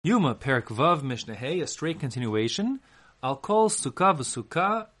Yoma, Perak Vav, Mishnah Hey, a straight continuation. I'll call Sukkah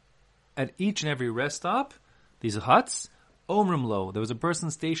v'Sukkah at each and every rest stop, these huts, Omrim Lo. There was a person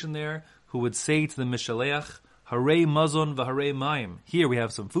stationed there who would say to the Mishaleach, Harei Mazon v'Harei Mayim. Here we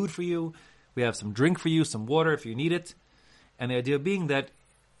have some food for you, we have some drink for you, some water if you need it. And the idea being that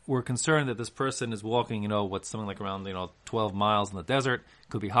we're concerned that this person is walking, what's something like around, 12 miles in the desert. It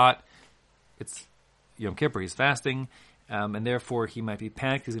could be hot. It's Yom Kippur, he's fasting. And therefore he might be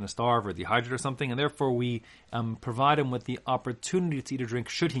panicked, he's going to starve or dehydrate or something, and therefore we provide him with the opportunity to eat or drink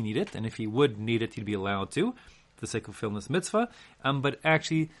should he need it, and if he would need it, he'd be allowed to, for the sake of fulfilling this mitzvah. But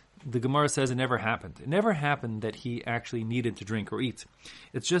actually, the Gemara says it never happened. It never happened that he actually needed to drink or eat.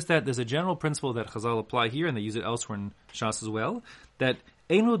 It's just that there's a general principle that Chazal apply here, and they use it elsewhere in Shas as well, that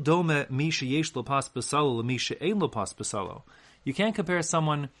Eino dome mi sheyesh lo pas besalo le mi she'ein lo pas besalo. You can't compare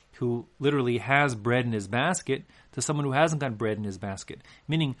someone who literally has bread in his basket to someone who hasn't got bread in his basket.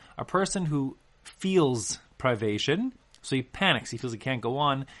 Meaning, a person who feels privation, so he panics, he feels he can't go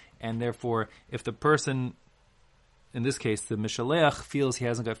on, and therefore, if the person, in this case, the Mishaleach, feels he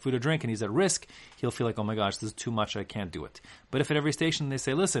hasn't got food or drink and he's at risk, he'll feel like, oh my gosh, this is too much, I can't do it. But if at every station they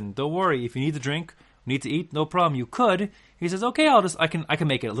say, listen, don't worry, if you need to drink, need to eat, no problem, you could. He says, okay, I can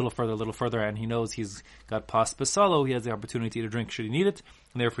make it a little further, and he knows he's got pas besalo, he has the opportunity to eat or drink should he need it,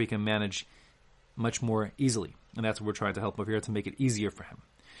 and therefore he can manage much more easily. And that's what we're trying to help him here, to make it easier for him.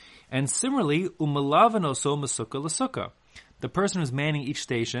 And similarly, umalavanoso masuka l'sukkah. The person who's manning each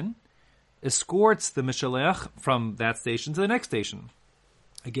station escorts the Mishaleach from that station to the next station.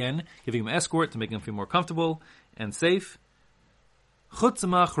 Again, giving him an escort to make him feel more comfortable and safe. Chutz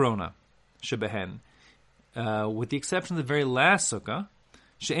ma'achrona shebehen. With the exception of the very last sukkah,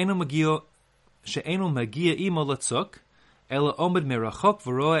 she'enu magia imo letzuk, ela omid merachok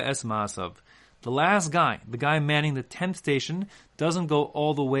v'roa es ma'asav. The last guy, the guy manning the 10th station, doesn't go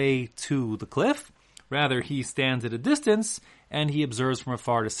all the way to the cliff. Rather, he stands at a distance and he observes from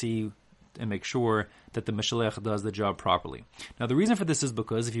afar to see and make sure that the Mishaleach does the job properly. Now, the reason for this is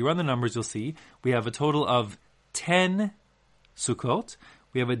because if you run the numbers, you'll see we have a total of 10 sukkot.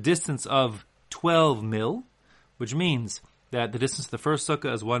 We have a distance of 12 mil, which means that the distance to the first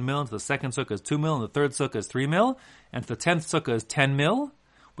sukkah is 1 mil, to the second sukkah is 2 mil, and the third sukkah is 3 mil, and to the 10th sukkah is 10 mil,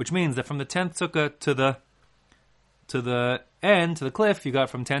 which means that from the 10th sukkah to the end, to the cliff, you got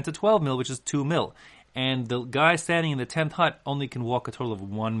from 10 to 12 mil, which is 2 mil. And the guy standing in the 10th hut only can walk a total of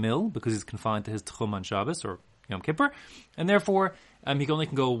 1 mil, because he's confined to his Tchum on Shabbos, or Yom Kippur, and therefore he only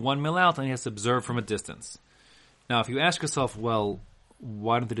can go 1 mil out, and he has to observe from a distance. Now, if you ask yourself, well,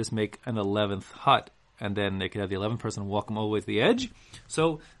 why don't they just make an 11th hut, and then they could have the 11th person walk them all the way to the edge?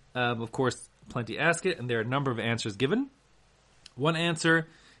 So, of course, plenty ask it, and there are a number of answers given. One answer,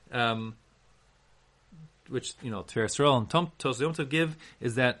 which, Tver Yisrael and Tos Yom Tov give,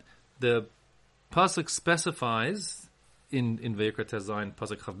 is that the pasuk specifies in Vayikra Tezayin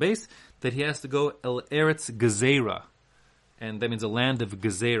pasuk Chav Beis that he has to go El Eretz Gezerah, and that means a land of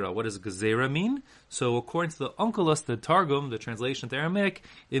Gezerah. What does Gezerah mean? So according to the Onkelos, the Targum, the translation to Aramaic,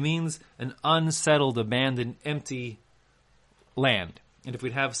 it means an unsettled, abandoned, empty land. And if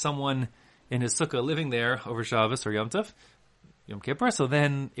we'd have someone in his sukkah living there over Shabbos or Yom Tov, Yom Kippur, so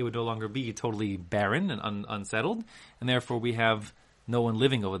then it would no longer be totally barren and unsettled, and therefore we have no one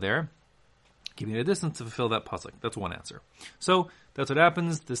living over there, keeping a distance to fulfill that pasuk. That's one answer. So that's what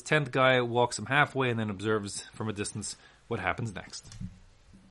happens. This 10th guy walks him halfway and then observes from a distance what happens next.